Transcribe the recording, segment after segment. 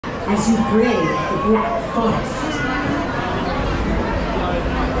as you brave the Black Forest.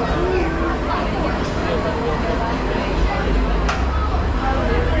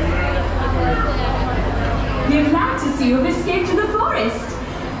 We're glad to see you have escaped to the forest.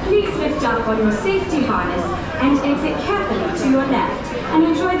 Please lift up on your safety harness and exit carefully to your left and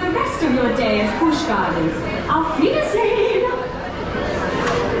enjoy the rest of your day at Busch Gardens. Auf Wiedersehen!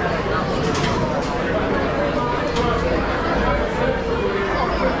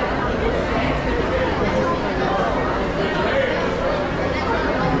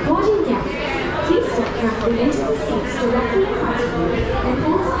 Boarding guests, please step carefully into the seats directly in front of you and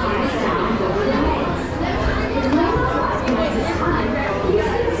pull the harness down over your legs. If no one drives this time, please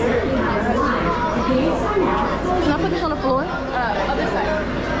consider behind the line. The gates are now. Can I put this on the floor? Other side.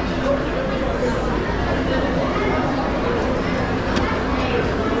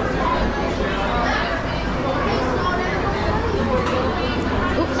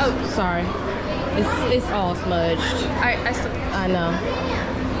 Oops. Oh, sorry. It's all smudged. I know.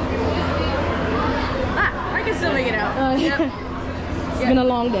 I can still make it out. Yep. It's been a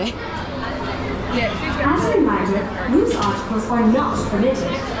long day. As a reminder, loose articles are not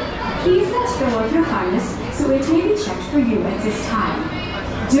permitted. Please let go of your harness so it may be checked for you at this time.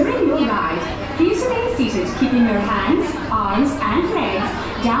 During your ride, please remain seated, keeping your hands, arms, and legs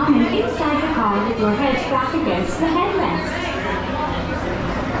down and inside the car with your head back against the headrest.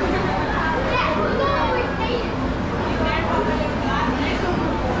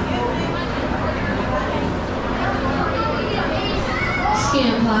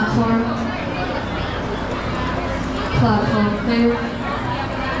 Scan platform. Platform clear.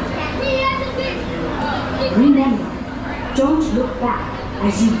 Remember, don't look back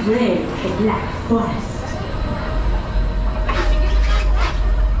as you brave the Black Forest.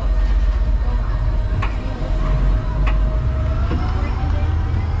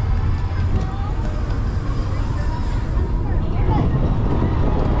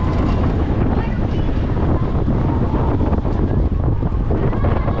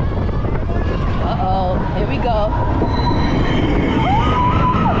 Uh-oh, here we go.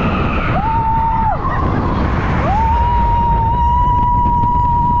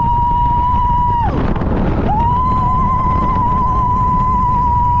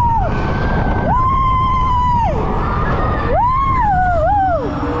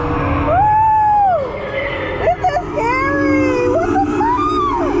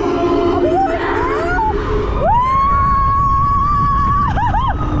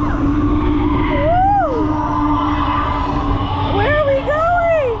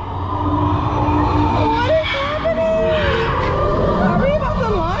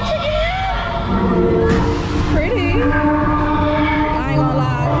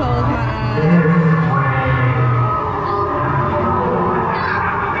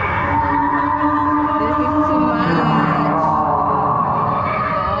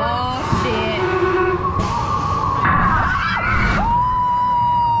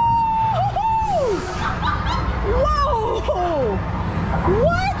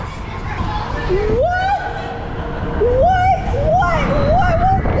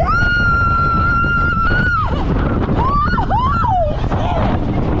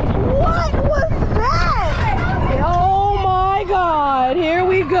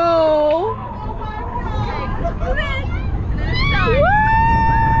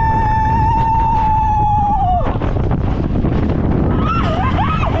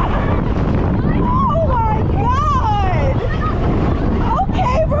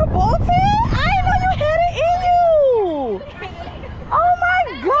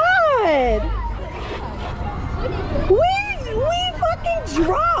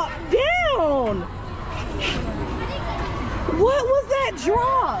 What was that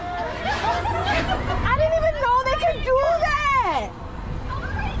drop? I didn't even know they could do that.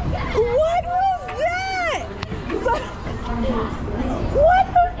 What was that?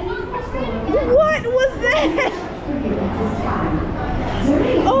 What was that?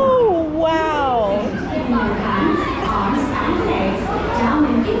 Oh, wow.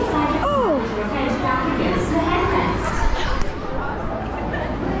 Oh.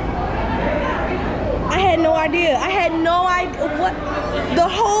 I had no idea. I had no idea what the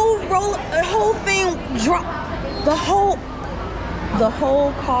whole thing dropped. The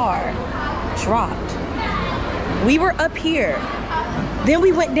whole car dropped. We were up here. Then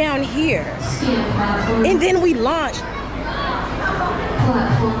we went down here. And then we launched.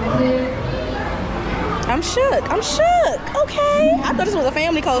 I'm shook. I'm shook. Okay. I thought this was a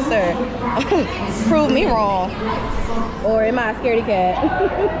family coaster. Prove me wrong. Or am I a scaredy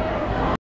cat?